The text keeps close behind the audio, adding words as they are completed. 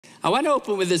I want to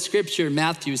open with the scripture in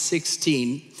Matthew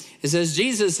 16. It says,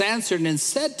 Jesus answered and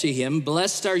said to him,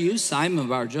 blessed are you, Simon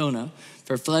Bar-Jonah,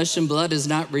 for flesh and blood has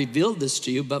not revealed this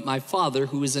to you, but my Father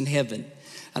who is in heaven.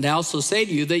 And I also say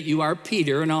to you that you are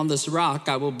Peter, and on this rock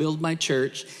I will build my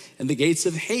church, and the gates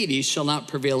of Hades shall not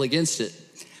prevail against it.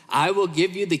 I will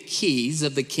give you the keys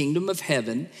of the kingdom of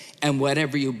heaven, and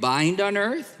whatever you bind on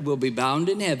earth will be bound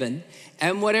in heaven,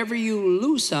 and whatever you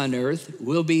loose on earth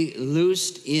will be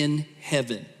loosed in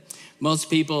heaven.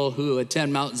 Most people who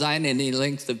attend Mount Zion any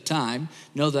length of time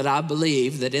know that I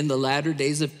believe that in the latter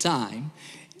days of time,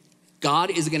 God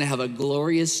is going to have a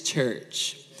glorious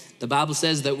church. The Bible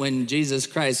says that when Jesus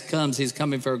Christ comes, he's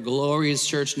coming for a glorious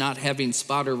church, not having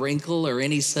spot or wrinkle or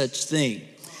any such thing.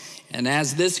 And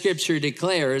as this scripture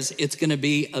declares, it's going to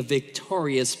be a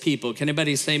victorious people. Can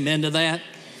anybody say amen to that?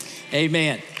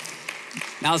 Amen.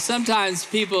 Now, sometimes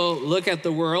people look at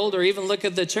the world or even look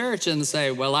at the church and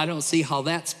say, well, I don't see how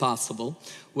that's possible.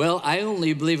 Well, I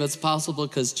only believe it's possible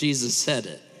because Jesus said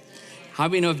it. How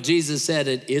many know if Jesus said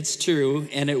it, it's true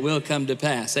and it will come to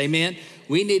pass? Amen?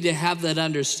 We need to have that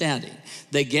understanding.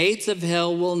 The gates of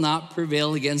hell will not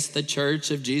prevail against the church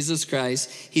of Jesus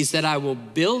Christ. He said, I will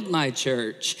build my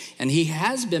church. And he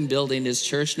has been building his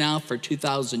church now for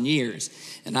 2,000 years.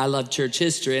 And I love church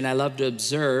history, and I love to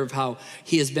observe how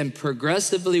he has been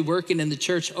progressively working in the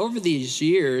church over these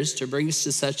years to bring us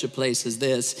to such a place as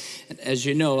this. And as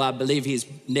you know, I believe he's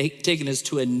taken us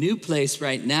to a new place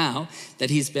right now that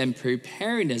he's been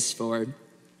preparing us for.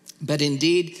 But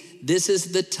indeed, this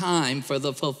is the time for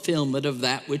the fulfillment of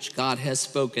that which God has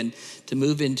spoken, to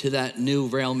move into that new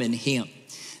realm in him.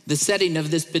 The setting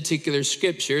of this particular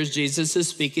scripture is Jesus is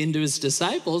speaking to his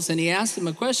disciples, and he asked them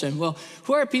a question. Well,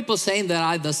 who are people saying that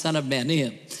I, the Son of Man,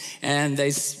 am? And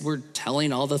they were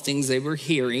telling all the things they were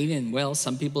hearing. And well,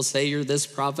 some people say you're this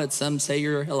prophet. Some say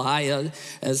you're Elijah.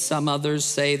 As some others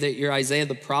say that you're Isaiah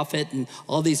the prophet, and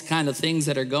all these kind of things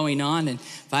that are going on. And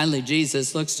finally,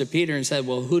 Jesus looks to Peter and said,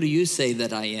 well, who do you say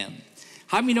that I am?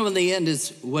 How many know in the end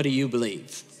is, what do you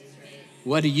believe?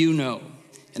 What do you know?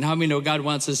 And how many know God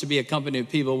wants us to be a company of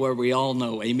people where we all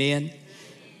know, amen?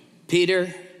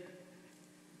 Peter,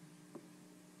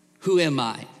 who am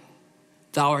I?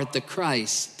 Thou art the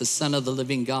Christ, the Son of the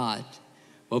living God.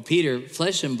 Well, Peter,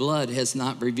 flesh and blood has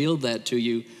not revealed that to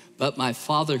you, but my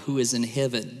Father who is in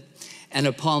heaven. And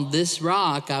upon this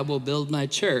rock I will build my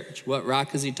church. What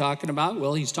rock is he talking about?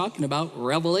 Well, he's talking about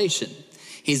revelation.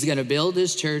 He's going to build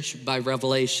his church by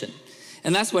revelation.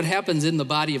 And that's what happens in the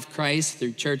body of Christ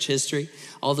through church history.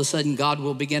 All of a sudden, God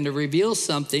will begin to reveal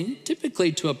something,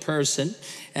 typically to a person.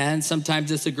 And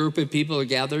sometimes it's a group of people are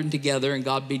gathered together, and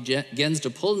God begins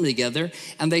to pull them together.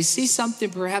 And they see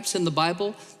something perhaps in the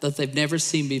Bible that they've never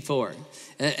seen before.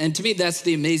 And to me, that's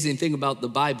the amazing thing about the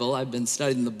Bible. I've been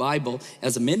studying the Bible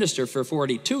as a minister for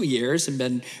 42 years and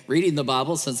been reading the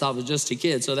Bible since I was just a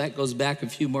kid. So that goes back a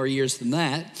few more years than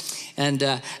that. And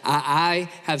I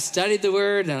have studied the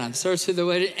Word, and I've searched through the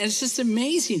Word. And it's just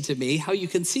amazing to me how you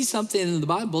can see something in the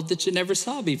Bible that you never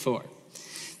saw before.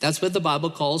 That's what the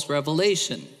Bible calls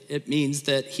revelation. It means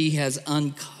that he has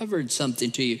uncovered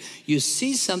something to you. You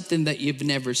see something that you've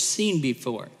never seen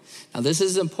before. Now, this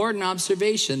is an important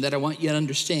observation that I want you to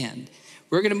understand.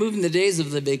 We're going to move in the days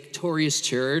of the victorious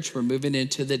church. We're moving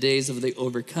into the days of the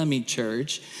overcoming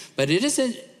church. But it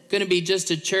isn't going to be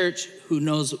just a church who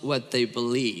knows what they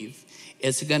believe.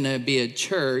 It's going to be a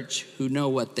church who know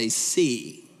what they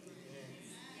see.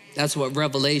 That's what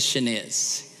revelation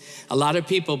is. A lot of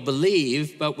people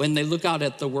believe, but when they look out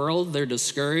at the world, they're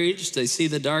discouraged. They see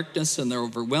the darkness and they're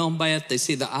overwhelmed by it. They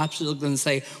see the obstacles and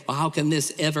say, well, how can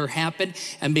this ever happen?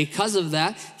 And because of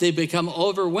that, they become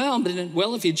overwhelmed. And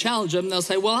well, if you challenge them, they'll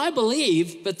say, well, I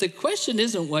believe. But the question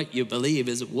isn't what you believe,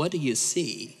 is what do you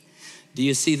see? Do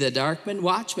you see the darkman?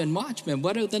 Watchmen,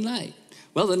 what of the night?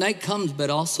 Well, the night comes, but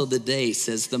also the day,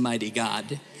 says the mighty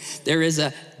God. There is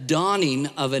a dawning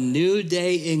of a new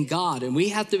day in God, and we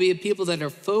have to be a people that are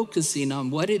focusing on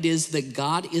what it is that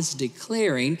God is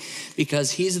declaring,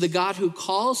 because he's the God who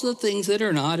calls the things that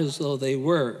are not as though they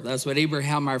were. That's what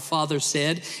Abraham, our father,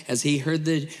 said as he heard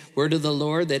the word of the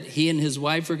Lord that he and his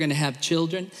wife were going to have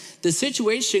children. The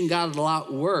situation got a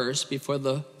lot worse before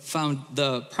the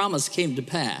promise came to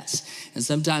pass. And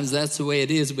sometimes that's the way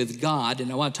it is with God.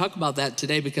 And I want to talk about that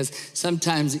today, because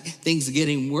sometimes things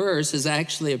getting worse is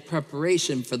actually a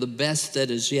preparation for the best that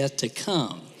is yet to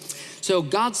come. So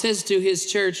God says to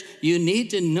his church, you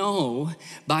need to know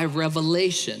by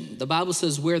revelation. The Bible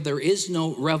says where there is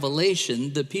no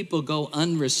revelation, the people go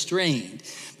unrestrained.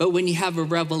 But when you have a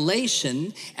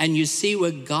revelation and you see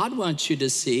what God wants you to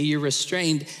see, you're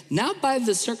restrained not by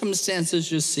the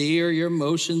circumstances you see or your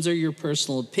emotions or your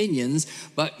personal opinions,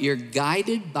 but you're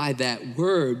guided by that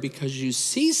word because you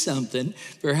see something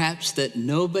perhaps that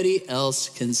nobody else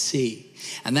can see.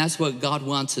 And that's what God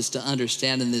wants us to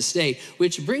understand in this day,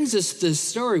 which brings us to the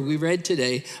story we read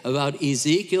today about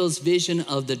Ezekiel's vision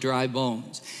of the dry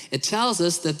bones. It tells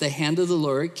us that the hand of the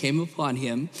Lord came upon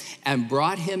him and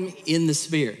brought him in the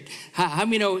Spirit. How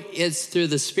many know it's through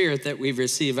the Spirit that we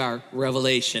receive our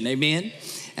revelation? Amen?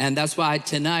 And that's why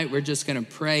tonight we're just going to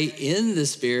pray in the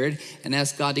Spirit and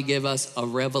ask God to give us a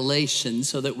revelation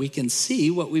so that we can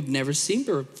see what we've never seen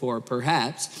before,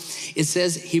 perhaps. It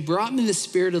says, he brought me the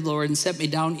Spirit of the Lord and set me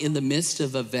down in the midst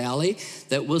of a valley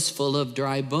that was full of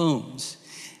dry bones.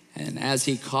 And as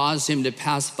he caused him to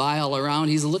pass by all around,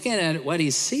 he's looking at what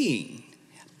he's seeing.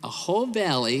 A whole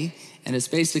valley, and it's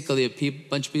basically a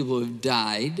bunch of people who have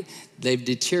died. They've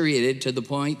deteriorated to the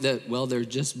point that, well, they're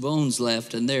just bones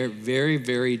left, and they're very,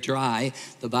 very dry,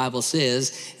 the Bible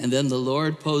says. And then the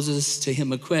Lord poses to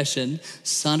him a question,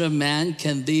 Son of man,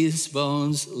 can these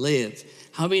bones live?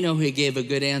 How many know he gave a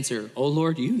good answer? Oh,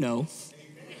 Lord, you know.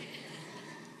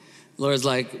 Lord's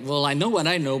like, well, I know what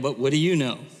I know, but what do you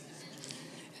know?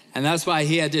 And that's why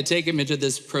he had to take him into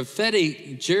this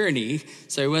prophetic journey.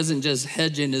 So he wasn't just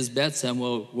hedging his bets on,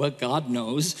 well, what God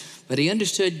knows, but he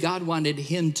understood God wanted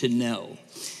him to know.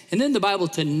 And in the Bible,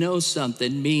 to know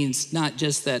something means not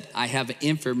just that I have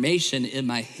information in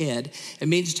my head. It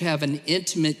means to have an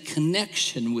intimate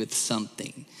connection with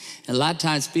something. And a lot of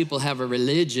times people have a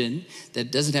religion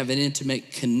that doesn't have an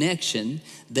intimate connection.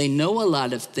 They know a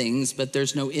lot of things, but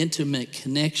there's no intimate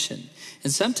connection.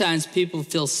 And sometimes people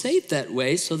feel safe that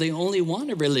way, so they only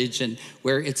want a religion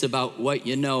where it's about what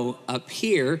you know up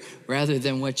here rather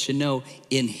than what you know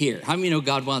in here. How many know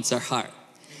God wants our heart?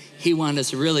 He wants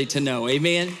us really to know.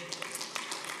 Amen?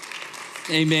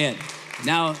 Amen.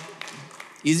 Now,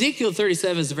 Ezekiel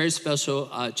 37 is a very special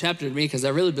chapter to me because I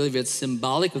really believe it's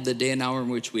symbolic of the day and hour in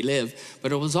which we live,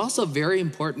 but it was also a very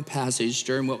important passage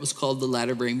during what was called the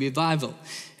Latter Rain Revival.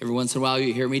 Every once in a while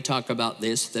you hear me talk about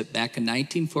this, that back in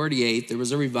 1948, there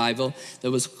was a revival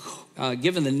that was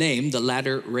given the name the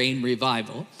Latter Rain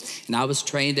Revival. And I was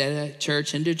trained at a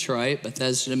church in Detroit,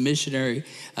 Bethesda Missionary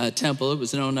Temple, it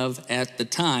was known of at the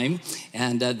time.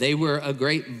 And they were a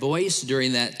great voice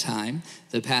during that time.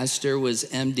 The pastor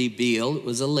was M.D. Beale, it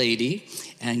was a lady,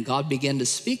 and God began to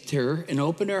speak to her and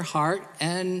open her heart,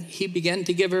 and he began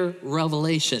to give her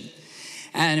revelation.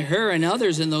 And her and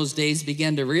others in those days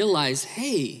began to realize,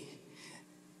 hey,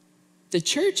 the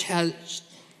church has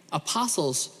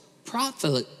apostles,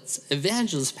 prophets,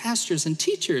 evangelists, pastors, and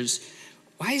teachers.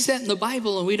 Why is that in the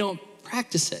Bible and we don't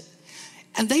practice it?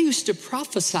 And they used to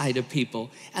prophesy to people,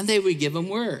 and they would give them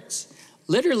words.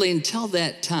 Literally until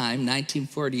that time,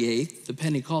 1948, the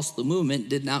Pentecostal movement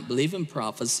did not believe in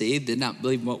prophecy, did not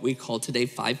believe in what we call today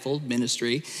fivefold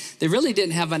ministry. They really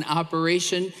didn't have an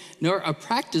operation nor a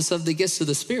practice of the gifts of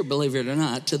the Spirit, believe it or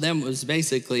not. To them it was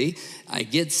basically, I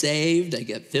get saved, I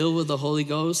get filled with the Holy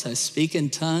Ghost, I speak in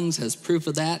tongues as proof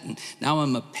of that, and now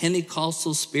I'm a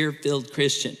Pentecostal Spirit-filled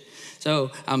Christian.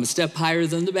 So I'm a step higher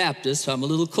than the Baptist, so I'm a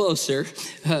little closer,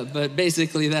 but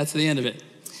basically that's the end of it.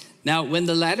 Now, when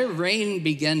the latter rain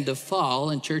began to fall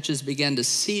and churches began to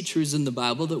see truths in the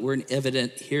Bible that weren't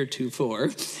evident heretofore,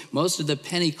 most of the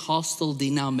Pentecostal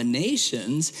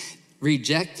denominations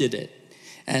rejected it.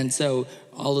 And so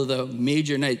all of the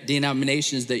major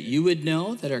denominations that you would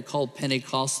know that are called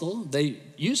Pentecostal, they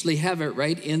usually have it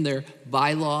right in their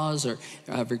bylaws or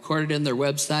recorded in their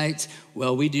websites.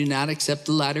 Well, we do not accept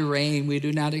the latter rain. We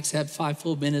do not accept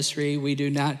fivefold ministry. We do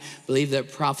not believe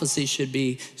that prophecy should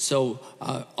be so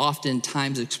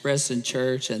oftentimes expressed in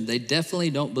church. And they definitely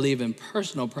don't believe in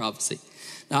personal prophecy.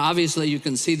 Now, obviously, you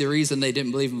can see the reason they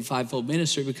didn't believe in fivefold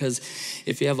ministry, because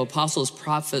if you have apostles,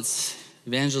 prophets,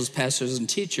 evangelists, pastors, and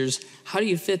teachers, how do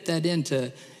you fit that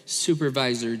into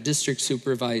supervisor, district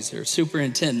supervisor,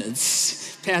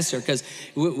 superintendents, pastor? Because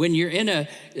when you're in a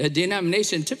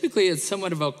denomination, typically it's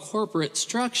somewhat of a corporate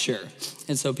structure.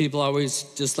 And so people always,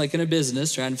 just like in a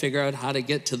business, trying to figure out how to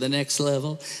get to the next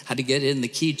level, how to get in the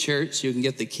key church so you can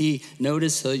get the key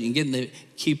notice, so you can get in the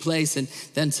key place. And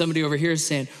then somebody over here is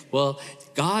saying, well,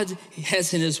 God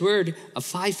has in his word a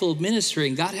fivefold ministry,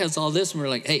 and God has all this. And we're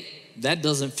like, hey, that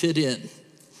doesn't fit in.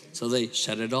 So they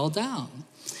shut it all down.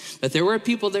 But there were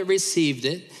people that received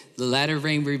it. The latter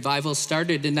rain revival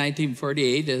started in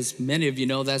 1948. As many of you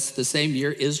know, that's the same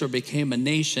year Israel became a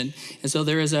nation. And so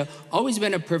there has always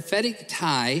been a prophetic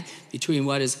tie between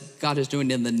what God is doing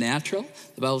in the natural.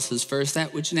 The Bible says first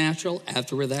that which is natural,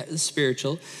 afterward that is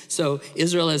spiritual. So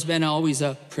Israel has been always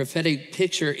a prophetic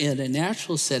picture in a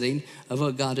natural setting of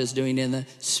what God is doing in the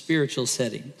spiritual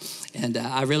setting. And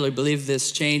I really believe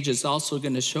this change is also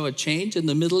going to show a change in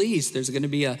the Middle East. There's going to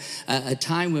be a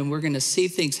time when we're going to see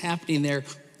things happening there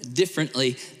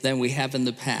differently than we have in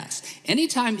the past.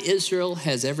 Anytime Israel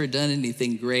has ever done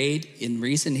anything great in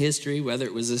recent history, whether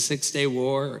it was a Six-Day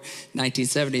War or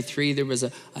 1973, there was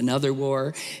another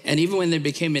war. And even when they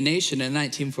became a nation in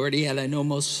 1948, I know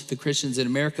most of the Christians in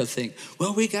America think,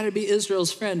 well, we got to be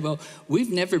Israel's friend. Well,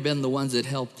 we've never been the ones that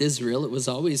helped Israel. It was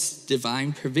always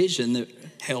divine provision that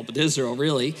helped Israel,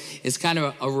 really. It's kind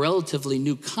of a relatively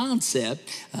new concept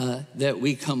that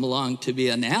we come along to be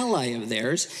an ally of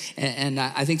theirs. And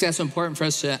I think that's important for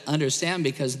us to understand,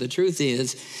 because the truth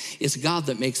is, it's God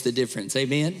that makes the difference.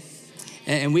 Amen?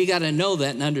 And we got to know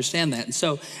that and understand that. And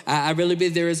so I really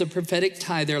believe there is a prophetic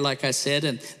tie there, like I said,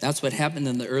 and that's what happened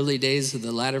in the early days of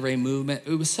the latter rain movement.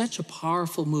 It was such a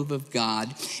powerful move of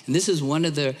God. And this is one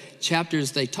of the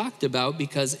chapters they talked about,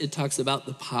 because it talks about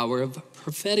the power of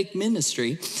prophetic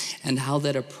ministry and how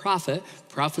that a prophet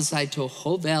prophesied to a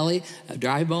whole valley of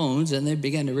dry bones, and they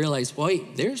began to realize,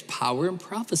 wait, there's power in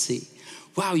prophecy.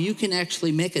 Wow, you can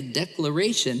actually make a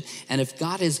declaration, and if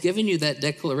God has given you that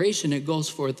declaration, it goes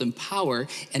forth in power,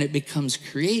 and it becomes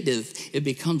creative. It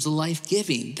becomes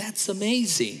life-giving. That's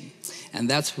amazing. And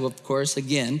that's, of course,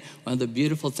 again, one of the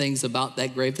beautiful things about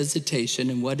that great visitation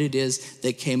and what it is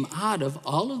that came out of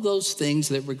all of those things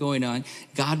that were going on.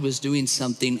 God was doing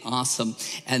something awesome.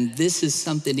 And this is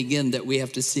something, again, that we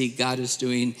have to see God is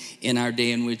doing in our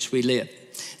day in which we live.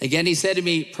 Again, he said to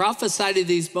me, prophesy to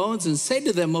these bones and say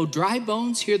to them, O dry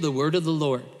bones, hear the word of the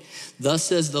Lord. Thus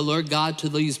says the Lord God to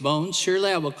these bones,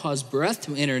 surely I will cause breath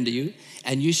to enter into you,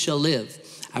 and you shall live.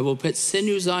 I will put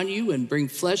sinews on you and bring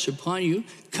flesh upon you,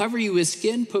 cover you with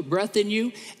skin, put breath in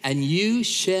you, and you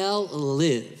shall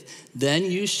live. Then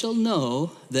you shall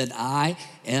know that I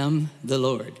am the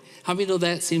Lord. How many know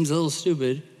that seems a little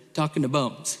stupid, talking to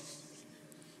bones?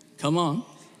 Come on.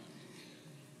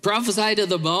 Prophesy to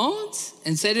the bones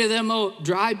and say to them, oh,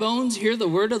 dry bones, hear the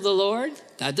word of the Lord?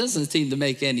 That doesn't seem to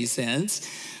make any sense.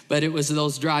 But it was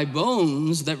those dry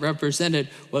bones that represented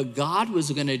what God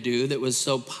was going to do that was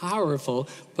so powerful.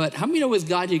 But how many know with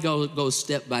God you go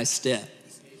step by step?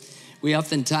 We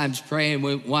oftentimes pray and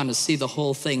we want to see the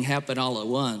whole thing happen all at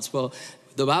once. Well,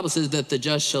 the Bible says that the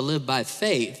just shall live by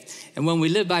faith. And when we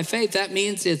live by faith, that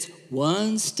means it's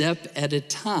one step at a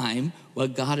time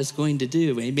what God is going to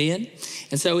do, amen?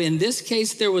 And so in this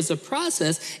case, there was a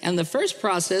process, and the first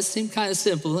process seemed kind of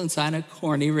simple and kind of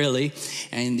corny, really.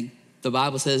 And the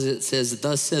Bible says, it says,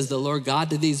 thus says the Lord God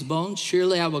to these bones,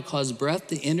 surely I will cause breath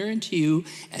to enter into you,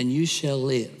 and you shall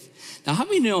live. Now, how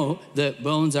many know that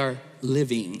bones are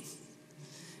living?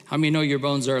 How many know your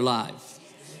bones are alive?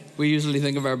 We usually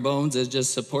think of our bones as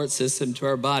just support system to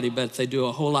our body, but they do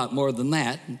a whole lot more than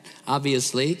that.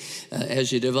 Obviously,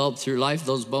 as you develop through life,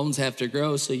 those bones have to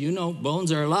grow, so you know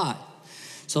bones are alive.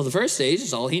 So the first stage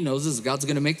is all he knows is God's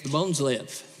going to make the bones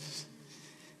live.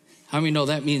 How many know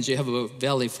that means you have a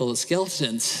valley full of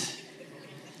skeletons?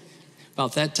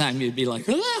 About that time, you'd be like,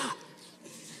 ah!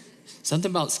 Something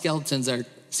about skeletons are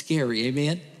scary,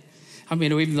 amen? How many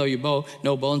know even though you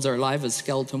know bones are alive, a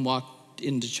skeleton walked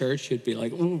into church, you'd be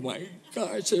like, oh my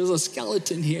gosh, there's a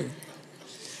skeleton here.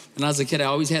 When I was a kid, I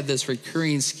always had this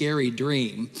recurring scary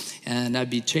dream, and I'd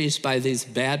be chased by these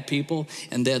bad people,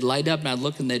 and they'd light up, and I'd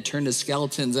look, and they'd turn to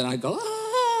skeletons, and I'd go,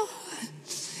 ah,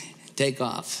 take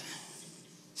off.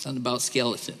 Something about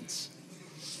skeletons.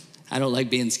 I don't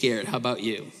like being scared. How about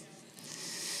you?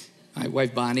 My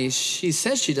wife, Bonnie, she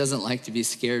says she doesn't like to be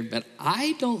scared, but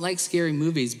I don't like scary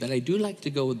movies, but I do like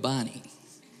to go with Bonnie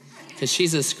because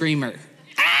she's a screamer.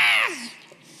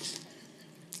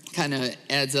 Kind of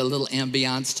adds a little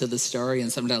ambiance to the story, and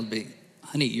sometimes I'll be,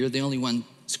 honey, you're the only one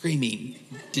screaming.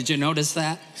 Did you notice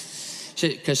that?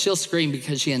 Because she'll scream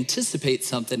because she anticipates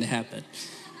something to happen.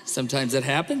 Sometimes it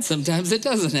happens, sometimes it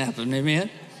doesn't happen, amen?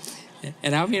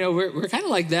 And we're kind of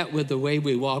like that with the way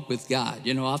we walk with God.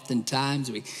 You know, oftentimes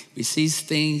we see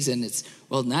things and it's,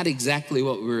 well, not exactly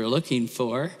what we were looking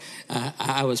for.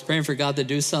 I was praying for God to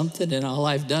do something, and all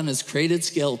I've done is created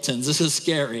skeletons. This is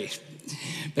scary.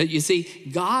 But you see,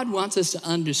 God wants us to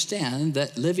understand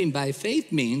that living by faith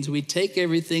means we take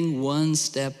everything one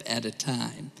step at a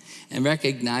time and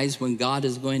recognize when God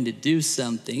is going to do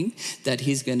something, that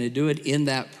he's going to do it in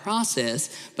that process.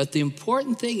 But the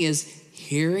important thing is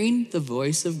hearing the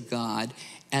voice of God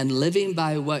and living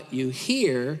by what you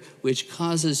hear, which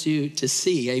causes you to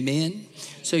see. Amen?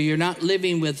 So you're not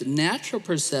living with natural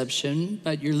perception,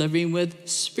 but you're living with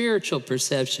spiritual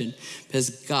perception, because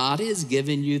God has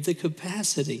given you the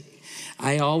capacity.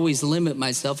 I always limit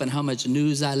myself in how much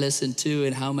news I listen to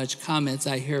and how much comments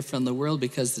I hear from the world,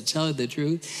 because to tell you the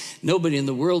truth, nobody in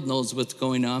the world knows what's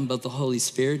going on, but the Holy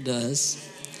Spirit does.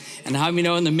 And how many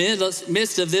know in the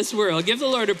midst of this world, give the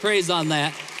Lord a praise on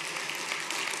that.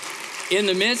 In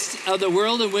the midst of the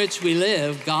world in which we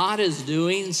live, God is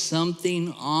doing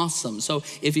something awesome. So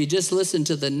if you just listen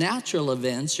to the natural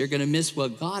events, you're going to miss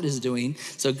what God is doing.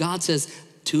 So God says,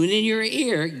 tune in your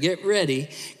ear, get ready,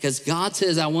 because God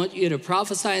says, I want you to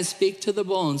prophesy and speak to the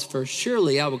bones, for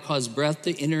surely I will cause breath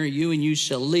to enter you and you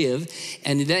shall live.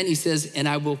 And then he says, and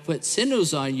I will put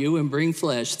sinews on you and bring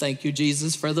flesh. Thank you,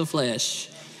 Jesus, for the flesh.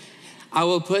 I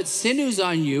will put sinews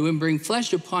on you and bring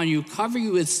flesh upon you, cover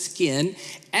you with skin,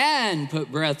 and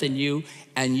put breath in you,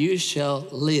 and you shall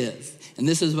live. And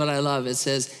this is what I love. It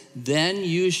says, then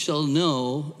you shall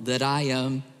know that I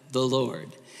am the Lord.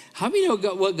 How many know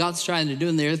what God's trying to do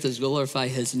in the earth is glorify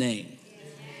his name?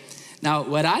 Now,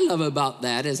 what I love about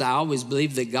that is I always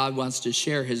believe that God wants to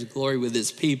share his glory with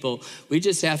his people. We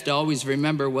just have to always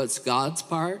remember what's God's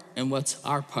part and what's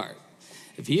our part.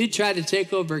 If you try to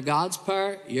take over God's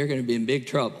part, you're going to be in big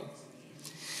trouble.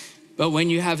 But when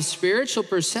you have spiritual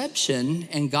perception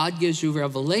and God gives you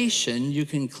revelation, you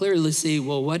can clearly see,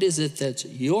 well, what is it that's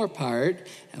your part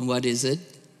and what is it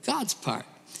God's part?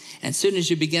 And as soon as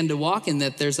you begin to walk in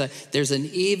that, there's an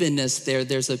evenness there.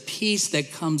 There's a peace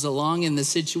that comes along in the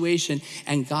situation,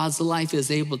 and God's life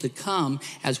is able to come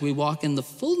as we walk in the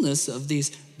fullness of these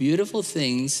beautiful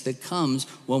things that comes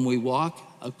when we walk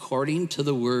according to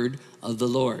the word of the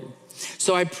Lord.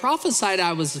 So I prophesied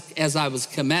as I was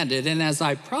commanded, and as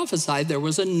I prophesied, there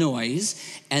was a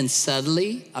noise, and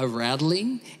suddenly a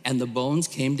rattling, and the bones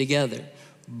came together,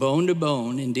 bone to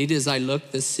bone. Indeed, as I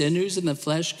looked, the sinews and the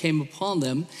flesh came upon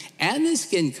them, and the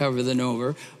skin covered them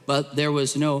over, but there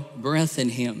was no breath in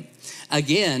him.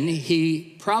 Again,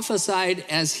 he prophesied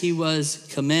as he was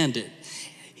commanded.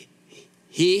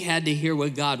 He had to hear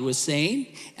what God was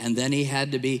saying, and then he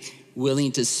had to be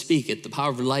willing to speak it. The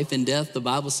power of life and death, the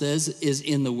Bible says, is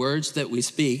in the words that we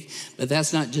speak. But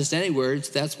that's not just any words.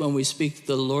 That's when we speak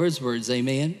the Lord's words.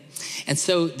 Amen. And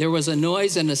so there was a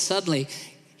noise, and suddenly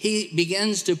he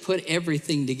begins to put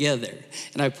everything together.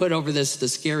 And I put over this the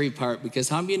scary part, because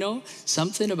how many know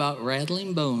something about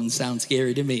rattling bones sounds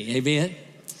scary to me. Amen.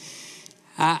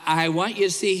 I want you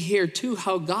to see here too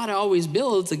how God always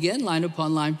builds, again, line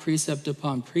upon line, precept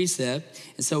upon precept.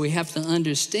 And so we have to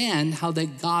understand how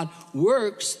that God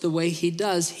works the way he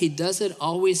does. He does it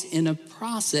always in a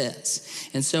process.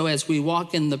 And so as we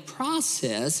walk in the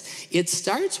process, it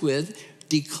starts with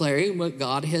declaring what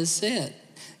God has said.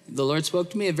 The Lord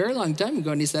spoke to me a very long time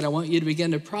ago, and he said, I want you to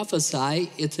begin to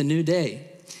prophesy. It's a new day.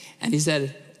 And he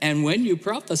said, and when you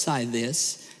prophesy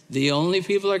this, the only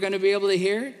people who are going to be able to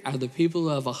hear it are the people who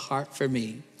have a heart for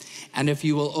me. And if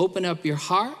you will open up your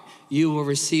heart, you will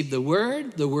receive the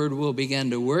word. The word will begin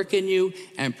to work in you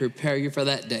and prepare you for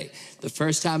that day. The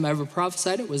first time I ever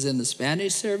prophesied it was in the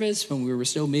Spanish service when we were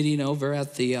still meeting over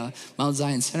at the Mount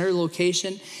Zion Center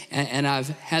location. And I've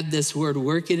had this word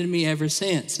working in me ever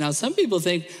since. Now, some people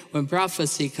think when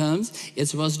prophecy comes,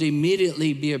 it's supposed to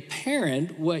immediately be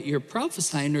apparent what you're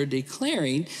prophesying or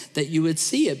declaring, that you would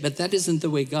see it. But that isn't the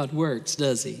way God works,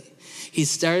 does he? He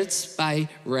starts by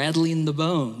rattling the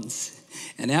bones.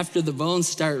 And after the bones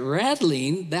start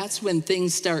rattling, that's when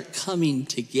things start coming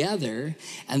together.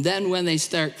 And then when they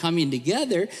start coming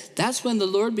together, that's when the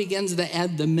Lord begins to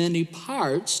add the many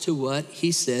parts to what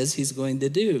he says he's going to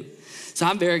do. So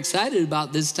I'm very excited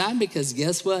about this time, because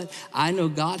guess what? I know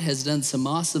God has done some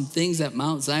awesome things at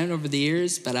Mount Zion over the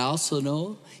years, but I also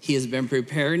know he has been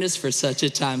preparing us for such a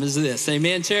time as this.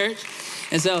 Amen, church?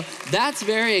 And so that's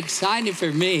very exciting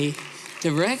for me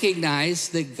to recognize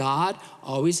that God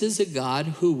always is a God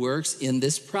who works in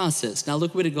this process. Now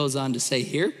look what it goes on to say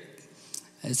here.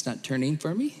 It's not turning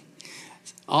for me.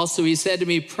 Also, he said to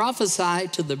me, prophesy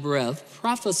to the breath,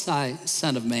 prophesy,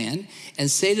 son of man, and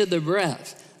say to the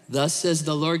breath, thus says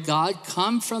the Lord God,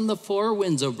 come from the four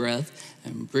winds, O breath,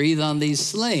 and breathe on these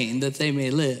slain that they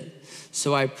may live.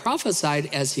 So I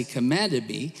prophesied as he commanded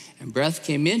me, and breath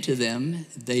came into them.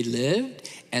 They lived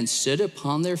and stood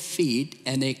upon their feet,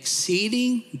 an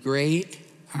exceeding great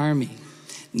army.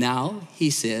 Now, he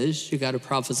says, you got to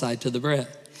prophesy to the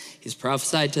breath. He's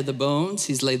prophesied to the bones.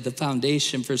 He's laid the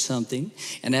foundation for something.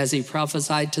 And as he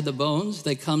prophesied to the bones,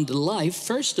 they come to life,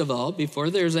 first of all,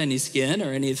 before there's any skin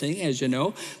or anything, as you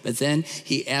know. But then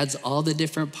he adds all the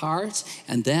different parts,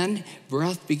 and then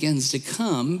breath begins to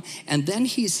come. And then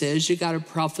he says you got to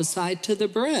prophesy to the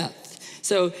breath.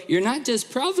 So you're not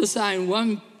just prophesying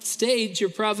one stage,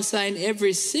 you're prophesying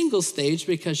every single stage,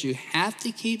 because you have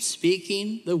to keep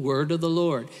speaking the word of the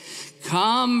Lord.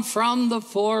 Come from the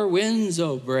four winds,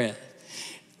 O breath.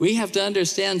 We have to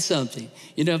understand something.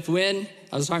 You know, if wind,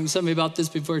 I was talking to somebody about this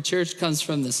before church, comes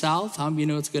from the south, how many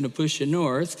know it's going to push you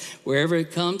north? Wherever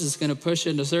it comes, it's going to push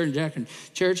you in a certain direction.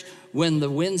 Church, when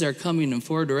the winds are coming in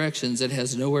four directions, it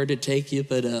has nowhere to take you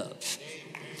but up.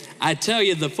 I tell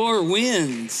you, the four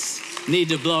winds need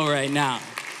to blow right now.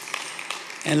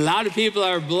 And a lot of people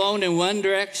are blown in one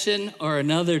direction or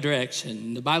another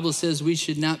direction. The Bible says we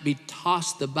should not be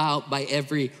tossed about by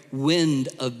every wind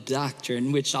of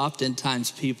doctrine, which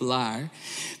oftentimes people are,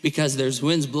 because there's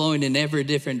winds blowing in every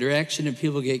different direction and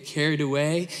people get carried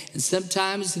away. And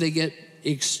sometimes they get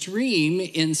extreme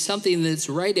in something that's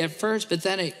right at first, but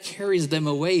then it carries them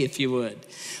away, if you would.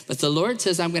 But the Lord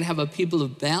says, I'm going to have a people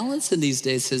of balance in these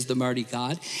days, says the mighty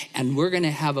God, and we're going to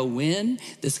have a wind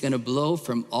that's going to blow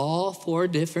from all four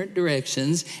different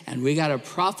directions, and we got to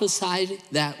prophesy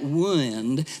that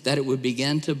wind that it would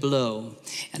begin to blow.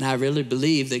 And I really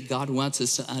believe that God wants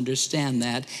us to understand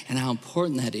that and how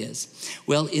important that is.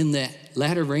 Well, in the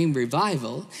latter rain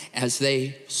revival, as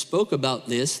they spoke about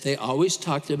this, they always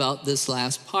talked about this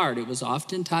last part. It was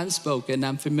oftentimes spoken.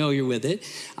 I'm familiar with it.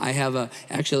 I have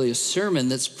actually a sermon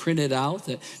that's printed out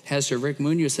that Pastor Rick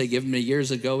Munoz had given me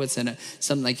years ago. It's in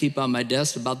something I keep on my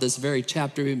desk about this very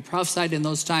chapter. Being prophesied in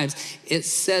those times. It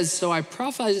says, so I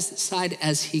prophesied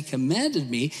as he commanded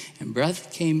me, and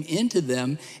breath came into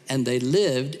them, and they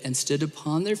lived and stood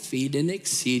upon their feet, an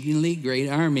exceedingly great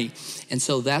army. And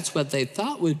so that's what they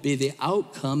thought would be the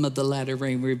outcome of the latter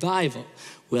rain revival.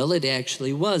 Well, it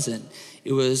actually wasn't.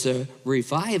 It was a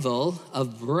revival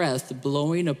of breath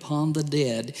blowing upon the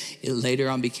dead. It later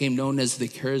on became known as the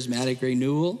charismatic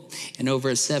renewal. And over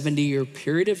a 70-year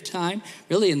period of time,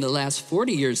 really in the last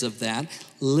 40 years of that,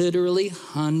 literally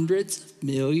hundreds of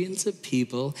millions of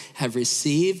people have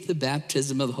received the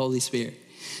baptism of the Holy Spirit.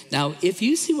 Now, if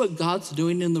you see what God's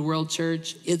doing in the world,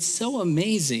 church, it's so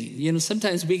amazing. You know,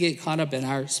 sometimes we get caught up in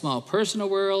our small personal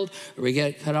world, or we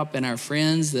get caught up in our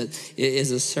friends that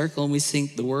is a circle, and we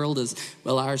think the world is,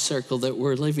 well, our circle that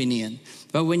we're living in.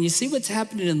 But when you see what's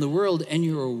happening in the world and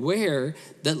you're aware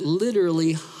that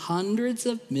literally hundreds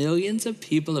of millions of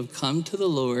people have come to the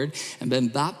Lord and been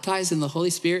baptized in the Holy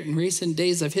Spirit in recent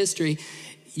days of history,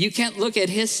 you can't look at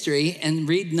history and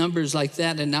read numbers like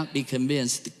that and not be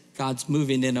convinced God's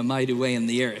moving in a mighty way in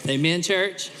the earth. Amen,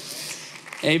 church?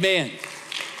 Amen.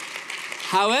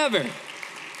 However,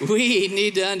 we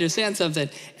need to understand something.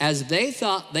 As they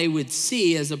thought they would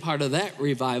see as a part of that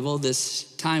revival,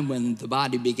 this time when the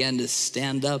body began to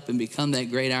stand up and become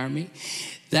that great army,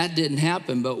 that didn't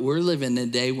happen, but we're living in a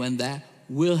day when that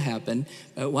will happen.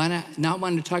 But now I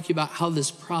want to talk to you about how this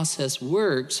process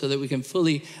works so that we can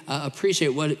fully appreciate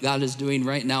what God is doing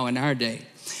right now in our day.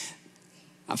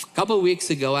 A couple of weeks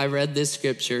ago, I read this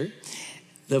scripture.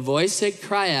 The voice said,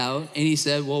 cry out. And he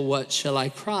said, well, what shall I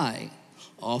cry?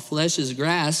 All flesh is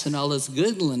grass, and all is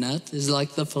goodliness is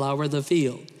like the flower of the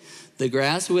field. The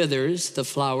grass withers, the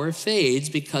flower fades,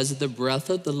 because the breath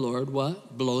of the Lord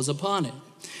what? Blows upon it.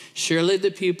 Surely the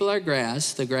people are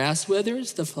grass. The grass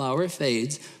withers, the flower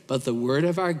fades, but the word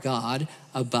of our God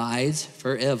abides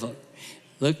forever.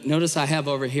 Look, notice I have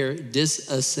over here,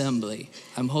 disassembly.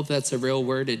 I hope that's a real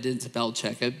word. It didn't spell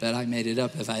check it, but I made it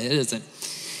up if it isn't.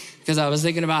 Because I was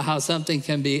thinking about how something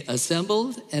can be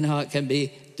assembled and how it can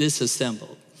be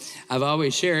disassembled. I've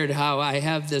always shared how I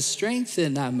have this strength,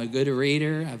 and I'm a good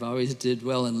reader. I've always did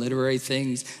well in literary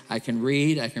things. I can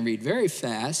read very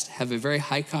fast, have a very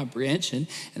high comprehension,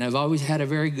 and I've always had a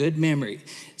very good memory.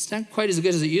 It's not quite as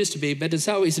good as it used to be, but it's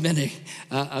always been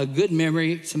a good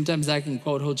memory. Sometimes I can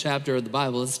quote a whole chapter of the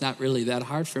Bible. It's not really that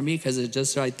hard for me because it's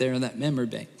just right there in that memory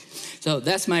bank. So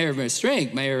that's my area of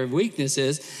strength. My area of weakness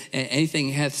is anything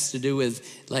has to do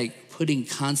with like putting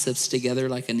concepts together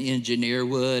like an engineer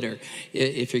would, or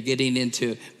if you're getting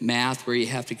into math where you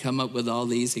have to come up with all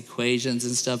these equations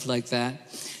and stuff like that.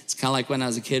 It's kind of like when I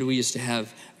was a kid, we used to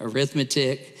have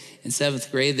arithmetic. In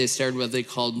 7th grade, they started what they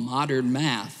called modern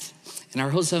math. And our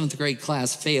whole 7th grade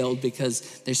class failed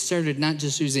because they started not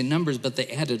just using numbers, but they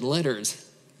added letters.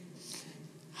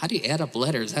 How do you add up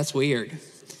letters? That's weird.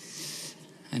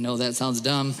 I know that sounds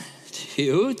dumb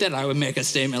you that I would make a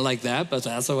statement like that, but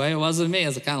that's the way it was with me.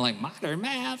 It's kind of like modern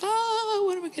math. Oh,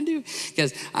 what am I going to do?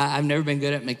 Because I've never been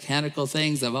good at mechanical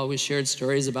things. I've always shared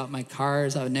stories about my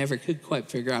cars. I never could quite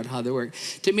figure out how they work.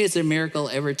 To me, it's a miracle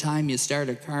every time you start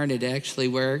a car and it actually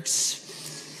works.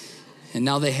 And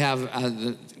now they have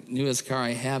the newest car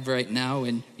I have right now,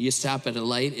 and you stop at a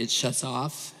light, it shuts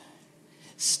off,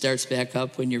 starts back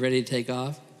up when you're ready to take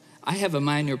off. I have a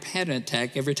minor panic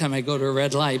attack every time I go to a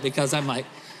red light because I'm like,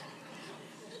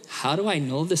 how do I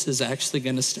know this is actually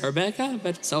going to start back up?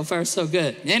 But so far, so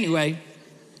good. Anyway,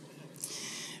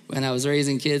 when I was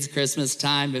raising kids, Christmas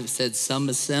time, if it said some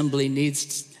assembly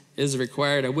is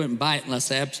required, I wouldn't buy it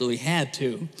unless I absolutely had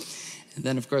to. And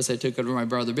then, of course, I took it to my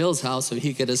brother Bill's house so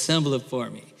he could assemble it for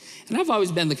me. And I've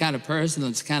always been the kind of person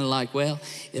that's kind of like, well,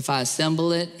 if I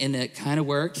assemble it and it kind of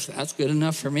works, that's good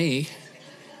enough for me.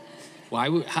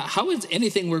 How would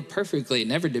anything work perfectly? It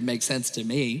never did make sense to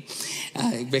me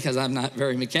because I'm not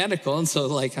very mechanical. And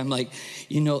so I'm like,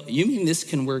 you mean this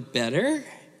can work better?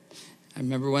 I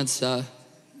remember once my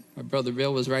brother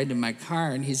Bill was riding in my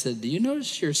car and he said, do you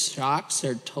notice your shocks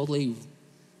are totally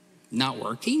not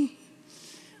working?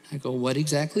 I go, what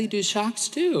exactly do shocks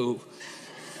do?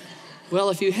 Well,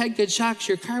 if you had good shocks,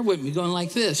 your car wouldn't be going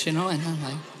like this, And I'm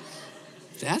like,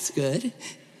 that's good.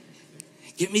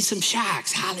 Give me some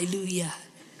shocks, hallelujah.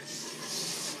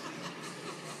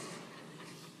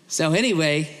 So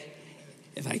anyway,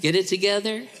 if I get it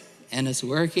together and it's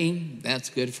working, that's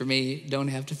good for me. Don't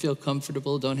have to feel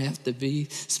comfortable, don't have to be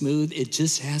smooth. It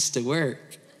just has to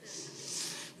work.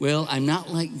 Well, I'm not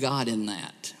like God in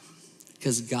that,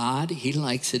 because God, he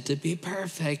likes it to be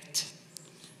perfect.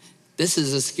 This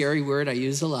is a scary word I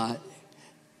use a lot.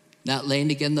 Not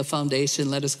laying again the foundation,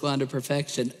 let us go on to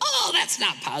perfection. Oh, that's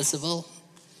not possible.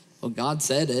 Well, God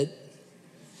said it.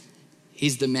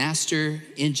 He's the master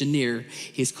engineer.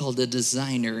 He's called a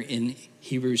designer in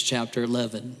Hebrews chapter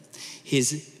 11.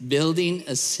 He's building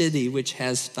a city which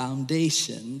has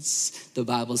foundations, the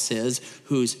Bible says,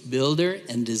 whose builder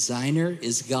and designer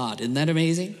is God. Isn't that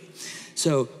amazing?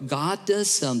 So God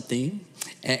does something,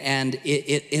 and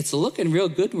it's looking real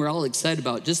good, and we're all excited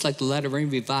about it. Just like the Latter Rain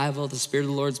Revival, the Spirit of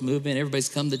the Lord's movement. Everybody's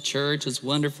come to church. It's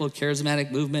wonderful, charismatic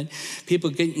movement.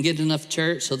 People couldn't get enough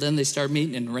church, so then they start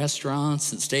meeting in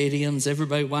restaurants and stadiums.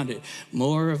 Everybody wanted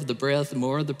more of the breath,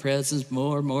 more of the presence,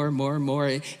 more.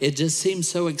 It just seemed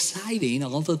so exciting,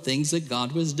 all the things that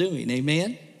God was doing.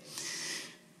 Amen?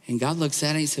 And God looks at it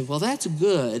and he said, well, that's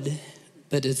good,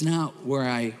 but it's not where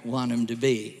I want him to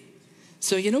be.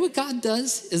 So you know what God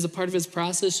does as a part of his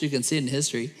process? You can see it in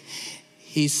history.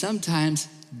 He sometimes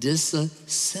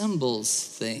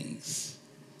disassembles things.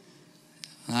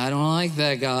 I don't like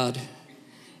that, God.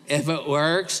 If it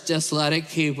works, just let it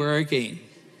keep working.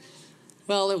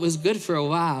 Well, it was good for a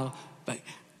while, but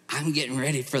I'm getting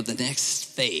ready for the next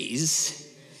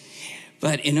phase.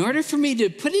 But in order for me to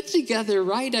put it together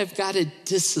right, I've got to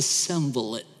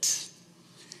disassemble it.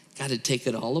 Got to take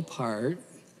it all apart,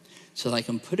 so that I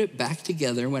can put it back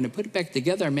together. When I put it back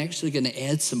together, I'm actually going to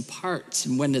add some parts.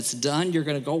 And when it's done, you're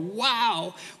going to go,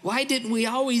 wow, why didn't we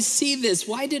always see this?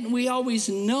 Why didn't we always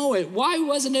know it? Why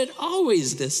wasn't it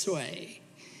always this way?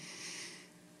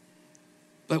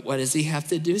 But what does he have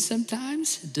to do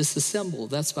sometimes? Disassemble.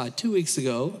 That's why 2 weeks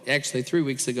ago, actually 3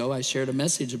 weeks ago, I shared a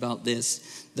message about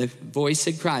this. The voice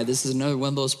had cried. This is another one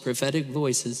of those prophetic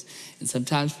voices. And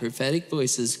sometimes prophetic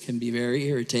voices can be very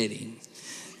irritating.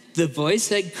 The voice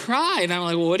said, cry. And I'm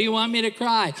like, well, what do you want me to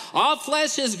cry? All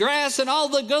flesh is grass, and all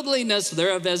the goodliness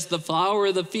thereof as the flower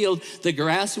of the field. The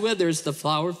grass withers, the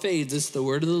flower fades. It's the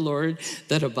word of the Lord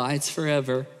that abides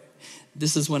forever.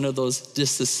 This is one of those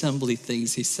disassembly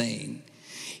things he's saying.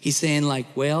 He's saying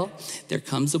well, there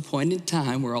comes a point in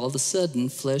time where all of a sudden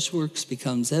flesh works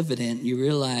becomes evident. You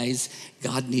realize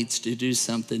God needs to do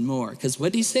something more. Because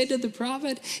what did he say to the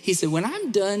prophet? He said, when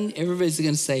I'm done, everybody's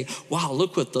going to say, wow,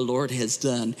 look what the Lord has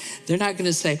done. They're not going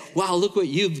to say, wow, look what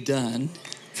you've done.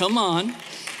 Come on.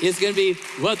 It's going to be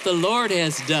what the Lord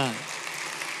has done.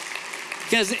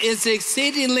 Because it's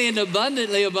exceedingly and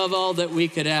abundantly above all that we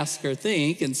could ask or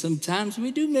think. And sometimes we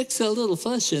do mix a little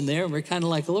flesh in there. And we're kind of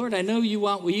like, Lord, I know you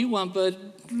want what you want, but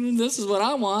this is what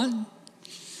I want.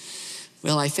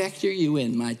 Well, I factor you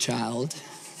in, my child.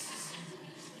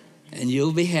 And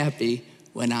you'll be happy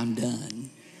when I'm done.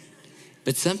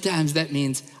 But sometimes that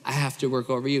means I have to work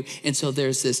over you. And so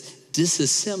there's this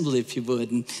disassembly, if you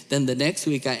would. And then the next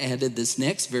week I added this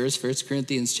next verse, 1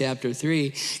 Corinthians chapter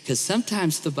 3, because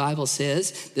sometimes the Bible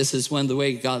says, this is one of the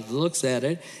way God looks at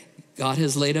it, God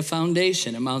has laid a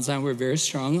foundation. At Mount Zion, we're very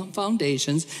strong on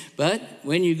foundations. But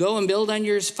when you go and build on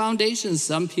your foundations,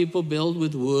 some people build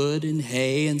with wood and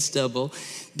hay and stubble.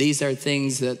 These are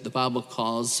things that the Bible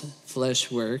calls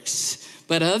flesh works.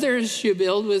 But others you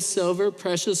build with silver,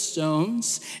 precious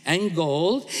stones, and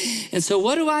gold. And so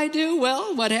what do?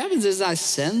 Well, what happens is I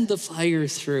send the fire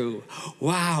through.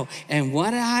 Wow. And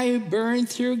what I burn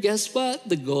through, guess what?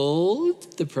 The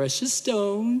gold, the precious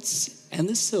stones, and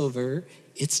the silver,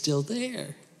 it's still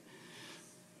there.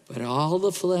 But all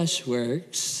the flesh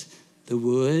works, the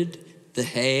wood, the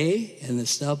hay, and the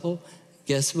stubble,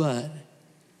 guess what?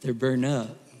 They're burned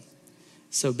up.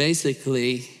 So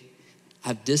basically,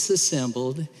 I've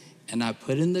disassembled and I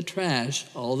put in the trash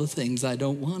all the things I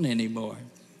don't want anymore.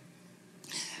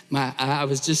 I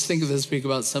was just thinking this week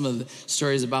about some of the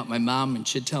stories about my mom, and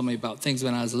she'd tell me about things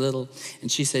when I was little.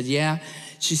 And she said, yeah,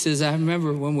 she says, I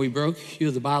remember when we broke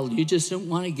you the bottle, you just didn't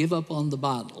want to give up on the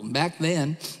bottle. And back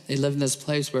then, they lived in this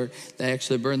place where they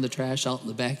actually burned the trash out in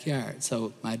the backyard.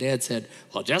 So my dad said,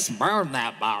 well, just burn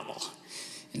that bottle.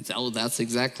 And so, that's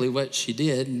exactly what she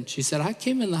did. And she said, I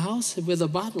came in the house with a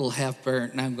bottle half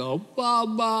burnt. And I go,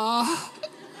 Baba.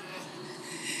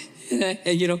 And,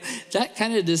 that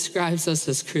kind of describes us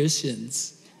as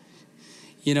Christians.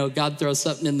 God throws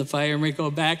something in the fire and we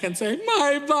go back and say,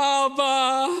 my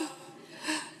Baba,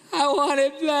 I want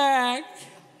it back.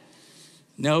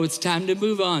 No, it's time to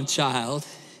move on, child.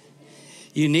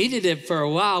 You needed it for a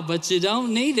while, but you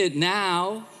don't need it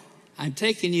now. I'm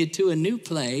taking you to a new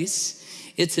place.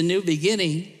 It's a new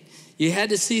beginning. You had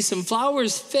to see some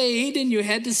flowers fade and you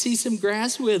had to see some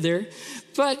grass wither.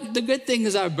 But the good thing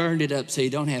is I burned it up so you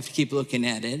don't have to keep looking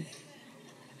at it.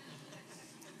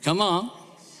 Come on.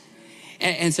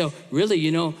 And so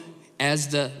really, as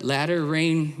the latter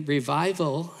rain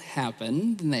revival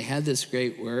happened and they had this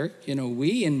great work,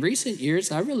 we in recent years,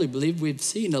 I really believe we've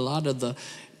seen a lot of the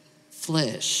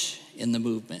flesh in the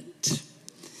movement.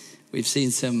 We've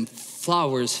seen some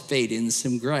flowers fading,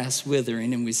 some grass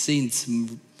withering, and we've seen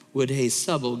some wood, hay,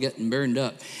 stubble getting burned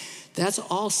up. That's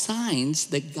all signs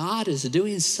that God is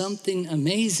doing something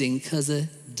amazing, because a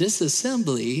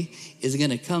disassembly is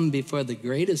going to come before the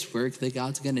greatest work that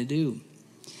God's going to do.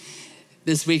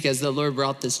 This week, as the Lord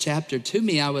brought this chapter to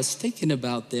me, I was thinking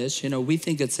about this. We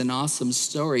think it's an awesome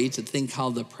story to think how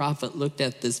the prophet looked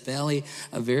at this valley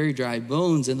of very dry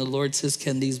bones, and the Lord says,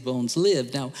 can these bones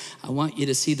live? Now, I want you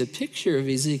to see the picture of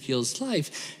Ezekiel's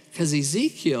life, because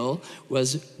Ezekiel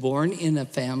was born in a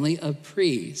family of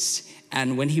priests.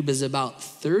 And when he was about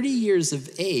 30 years of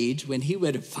age, when he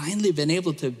would have finally been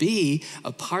able to be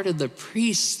a part of the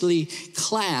priestly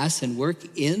class and work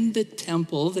in the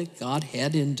temple that God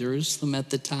had in Jerusalem at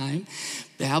the time,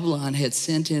 Babylon had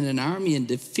sent in an army and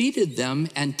defeated them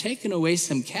and taken away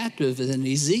some captives. And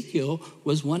Ezekiel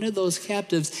was one of those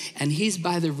captives. And he's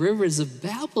by the rivers of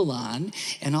Babylon.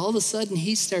 And all of a sudden,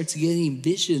 he starts getting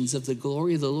visions of the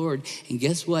glory of the Lord. And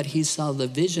guess what? He saw the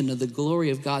vision of the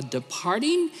glory of God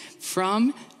departing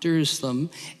from Jerusalem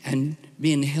and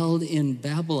being held in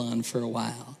Babylon for a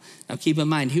while. Now, keep in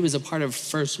mind, he was a part of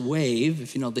first wave.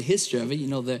 If you know the history of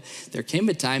it, there came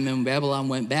a time when Babylon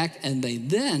went back and they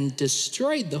then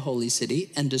destroyed the holy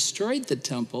city and destroyed the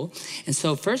temple. And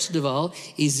so, first of all,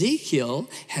 Ezekiel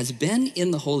has been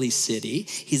in the holy city.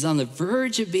 He's on the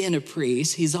verge of being a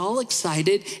priest. He's all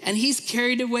excited and he's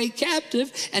carried away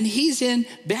captive and he's in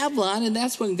Babylon. And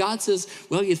that's when God says,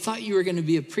 well, you thought you were going to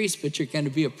be a priest, but you're going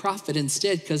to be a prophet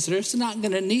instead, because there's not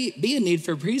going to be a need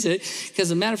for a priesthood. Because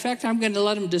as a matter of fact, I'm going to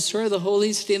let him destroy the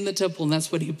holy city and the temple. And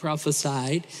that's what he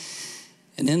prophesied.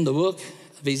 And in the book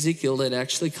of Ezekiel, it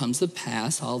actually comes to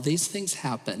pass. All these things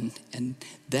happen. And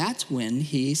that's when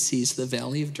he sees the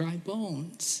valley of dry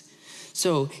bones.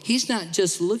 So he's not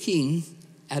just looking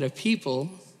at a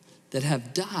people that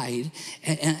have died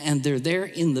and they're there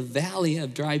in the valley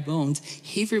of dry bones.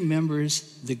 He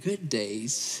remembers the good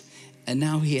days, and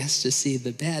now he has to see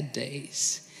the bad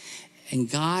days. And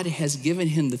God has given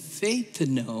him the faith to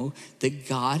know that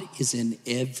God is in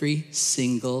every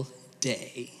single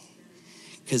day,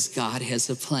 because God has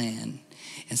a plan.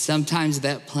 And sometimes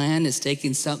that plan is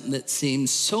taking something that seems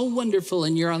so wonderful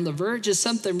and you're on the verge of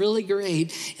something really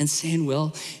great and saying,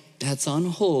 well, that's on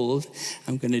hold.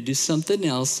 I'm going to do something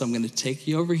else. I'm going to take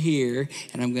you over here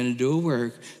and I'm going to do a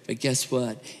work. But guess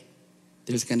what?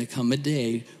 There's going to come a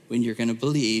day when you're going to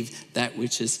believe that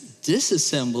which is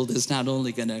disassembled is not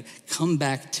only going to come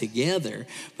back together,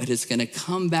 but it's going to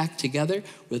come back together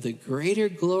with a greater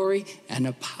glory and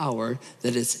a power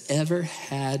that it's ever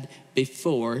had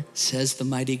before, says the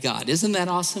mighty God. Isn't that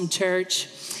awesome, church?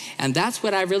 And that's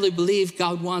what I really believe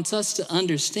God wants us to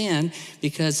understand,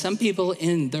 because some people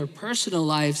in their personal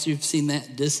lives, you've seen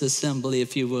that disassembly,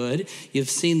 if you would. You've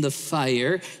seen the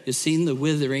fire, you've seen the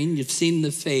withering, you've seen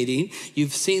the fading,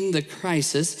 you've seen the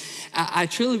crisis. I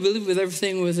truly believe with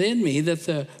everything within me that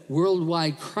the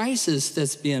worldwide crisis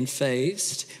that's being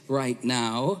faced right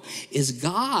now is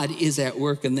God is at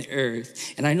work in the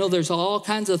earth. And I know there's all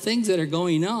kinds of things that are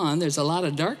going on. There's a lot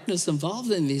of darkness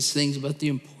involved in these things, but the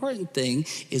important thing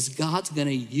is God's going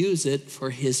to use it for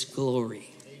his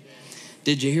glory. Amen.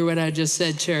 Did you hear what I just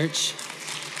said, church?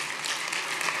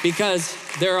 Because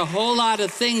there are a whole lot of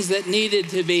things that needed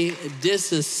to be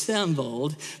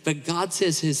disassembled, but God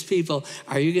says his people,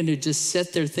 are you going to just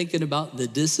sit there thinking about the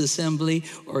disassembly,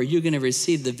 or are you going to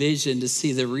receive the vision to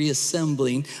see the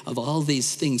reassembling of all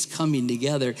these things coming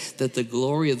together, that the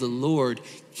glory of the Lord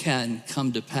can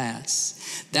come to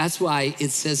pass? That's why it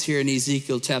says here in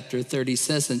Ezekiel chapter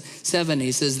 37,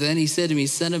 he says, then he said to me,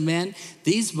 son of man,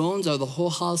 these bones are the whole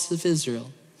house of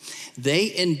Israel.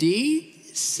 They indeed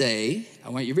say, I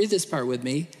want you to read this part with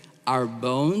me, our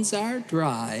bones are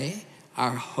dry,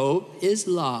 our hope is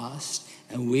lost,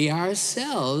 and we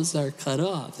ourselves are cut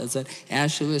off. That's what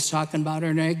Ashley was talking about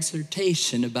in her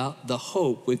exhortation about the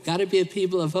hope. We've got to be a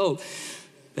people of hope.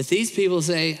 But these people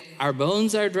say, our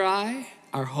bones are dry,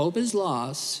 our hope is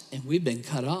lost, and we've been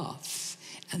cut off.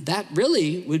 And that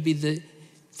really would be the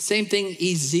same thing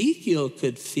Ezekiel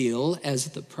could feel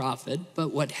as the prophet,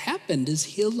 but what happened is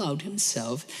he allowed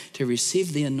himself to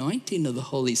receive the anointing of the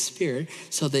Holy Spirit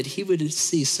so that he would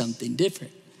see something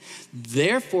different.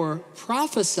 Therefore,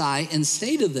 prophesy and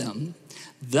say to them,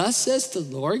 thus says the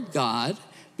Lord God,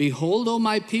 behold, O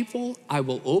my people, I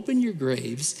will open your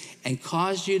graves and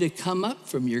cause you to come up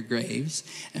from your graves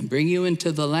and bring you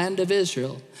into the land of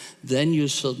Israel. Then you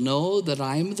shall know that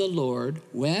I am the Lord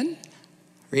when?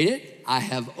 Read it. I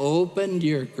have opened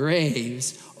your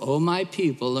graves, O my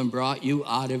people, and brought you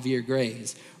out of your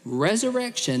graves.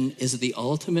 Resurrection is the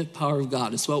ultimate power of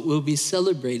God. It's what we'll be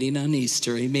celebrating on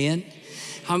Easter. Amen?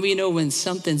 How many know when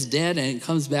something's dead and it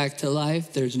comes back to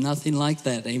life, there's nothing like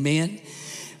that? Amen?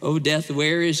 Oh, death,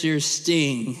 where is your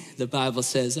sting? The Bible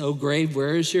says, oh, grave,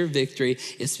 where is your victory?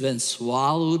 It's been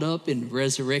swallowed up in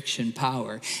resurrection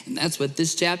power. And that's what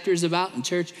this chapter is about. In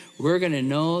church, we're going to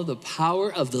know the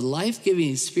power of the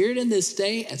life-giving Spirit in this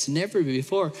day as never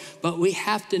before. But we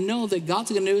have to know that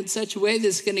God's going to do it in such a way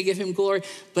that's going to give him glory.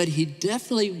 But he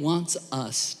definitely wants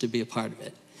us to be a part of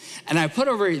it. And I put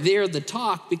over there the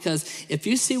talk because if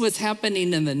you see what's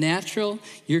happening in the natural,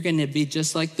 you're going to be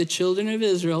just like the children of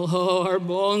Israel. Oh, our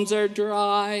bones are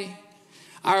dry.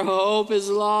 Our hope is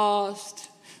lost.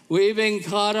 We've been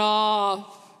cut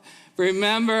off.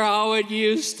 Remember how it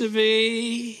used to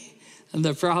be? And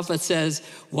the prophet says,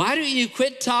 why don't you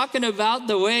quit talking about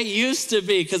the way it used to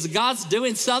be? Because God's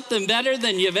doing something better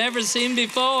than you've ever seen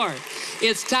before.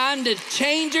 It's time to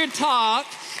change your talk.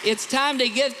 It's time to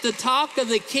get the talk of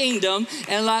the kingdom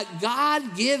and let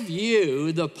God give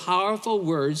you the powerful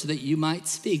words that you might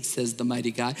speak, says the mighty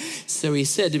God. So he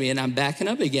said to me, and I'm backing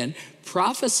up again,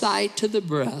 prophesy to the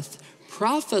breath,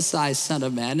 prophesy, son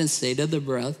of man, and say to the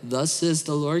breath, thus says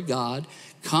the Lord God,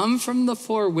 come from the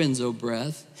four winds, O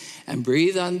breath, and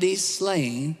breathe on these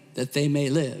slain that they may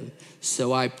live.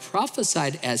 So I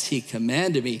prophesied as he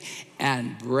commanded me,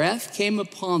 and breath came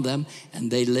upon them, and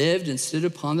they lived and stood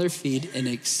upon their feet, an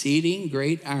exceeding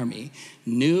great army,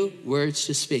 new words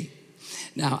to speak.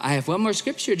 Now, I have one more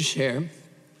scripture to share,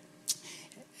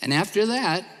 and after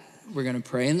that, we're going to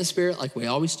pray in the Spirit like we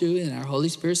always do in our Holy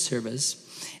Spirit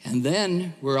service, and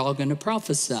then we're all going to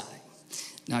prophesy.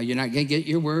 Now, you're not going to get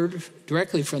your word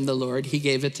directly from the Lord. He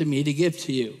gave it to me to give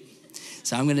to you.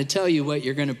 So I'm going to tell you what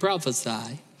you're going to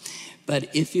prophesy.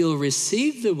 But if you'll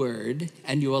receive the word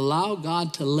and you allow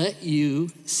God to let you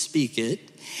speak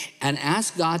it and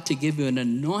ask God to give you an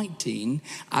anointing,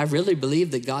 I really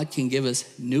believe that God can give us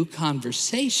new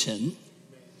conversation.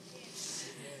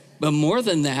 But more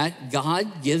than that,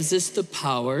 God gives us the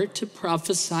power to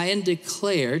prophesy and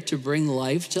declare, to bring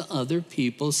life to other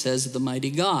people, says the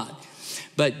mighty God.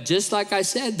 But just like I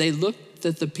said, they looked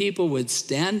that the people would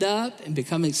stand up and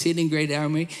become exceeding great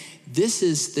army. This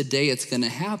is the day it's going to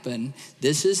happen.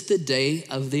 This is the day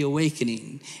of the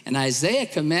awakening. And Isaiah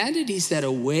commanded, he said,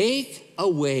 awake,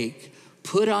 awake,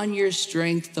 put on your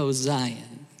strength, O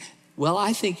Zion. Well,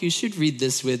 I think you should read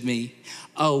this with me.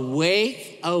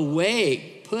 Awake,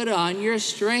 awake, put on your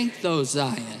strength, O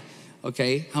Zion.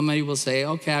 Okay, how many will say,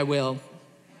 okay, I will?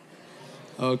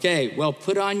 Okay, well,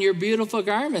 put on your beautiful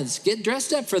garments. Get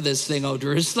dressed up for this thing, O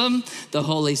Jerusalem, the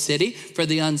holy city. For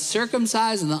the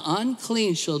uncircumcised and the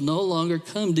unclean shall no longer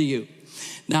come to you.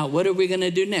 Now, what are we going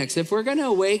to do next? If we're going to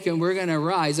awaken, we're going to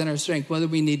rise in our strength, what do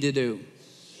we need to do?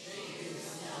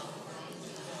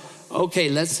 Okay,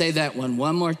 let's say that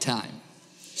one more time.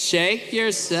 Shake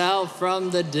yourself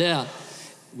from the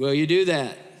dust. Will you do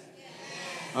that?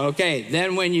 Okay,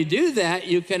 then when you do that,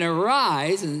 you can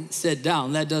arise and sit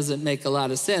down. That doesn't make a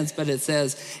lot of sense, but it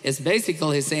says, it's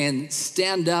basically saying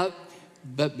stand up,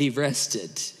 but be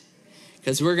rested.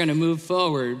 Because we're going to move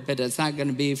forward, but it's not going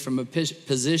to be from a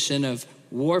position of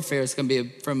warfare. It's going to be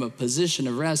from a position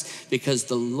of rest, because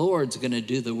the Lord's going to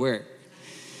do the work.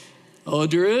 Oh,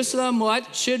 Jerusalem,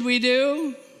 what should we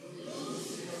do?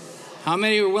 How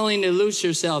many are willing to loose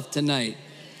yourself tonight?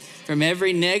 From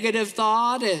every negative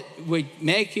thought, it would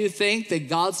make you think that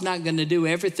God's not going to do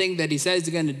everything that he says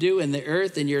he's going to do in the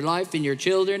earth, in your life, in your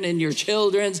children, in your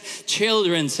children's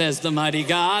children, says the mighty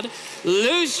God.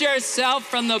 Loose yourself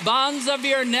from the bonds of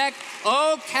your neck,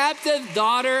 O captive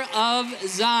daughter of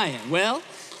Zion. Well,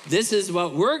 this is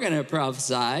what we're going to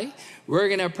prophesy. We're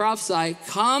going to prophesy,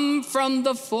 come from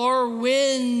the four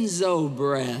winds, O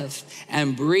breath,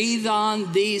 and breathe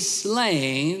on these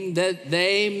slain that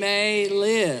they may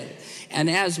live. And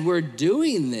as we're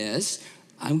doing this,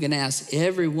 I'm going to ask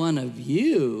every one of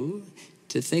you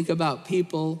to think about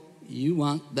people you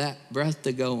want that breath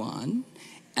to go on.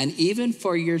 And even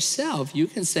for yourself, you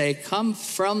can say, come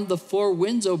from the four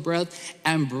winds, O breath,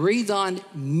 and breathe on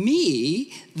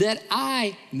me that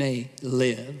I may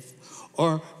live.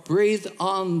 Or breathe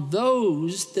on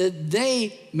those that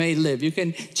they may live. You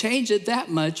can change it that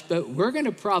much, but we're going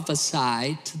to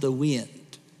prophesy to the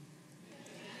wind.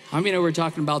 How many know we're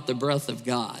talking about the breath of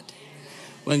God?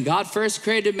 When God first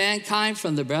created mankind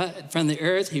from the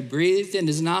earth, he breathed in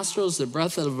his nostrils the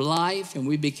breath of life, and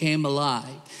we became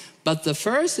alive. But the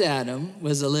first Adam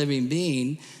was a living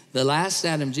being. The last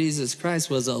Adam, Jesus Christ,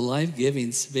 was a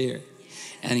life-giving spirit.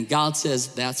 And God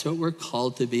says that's what we're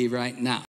called to be right now.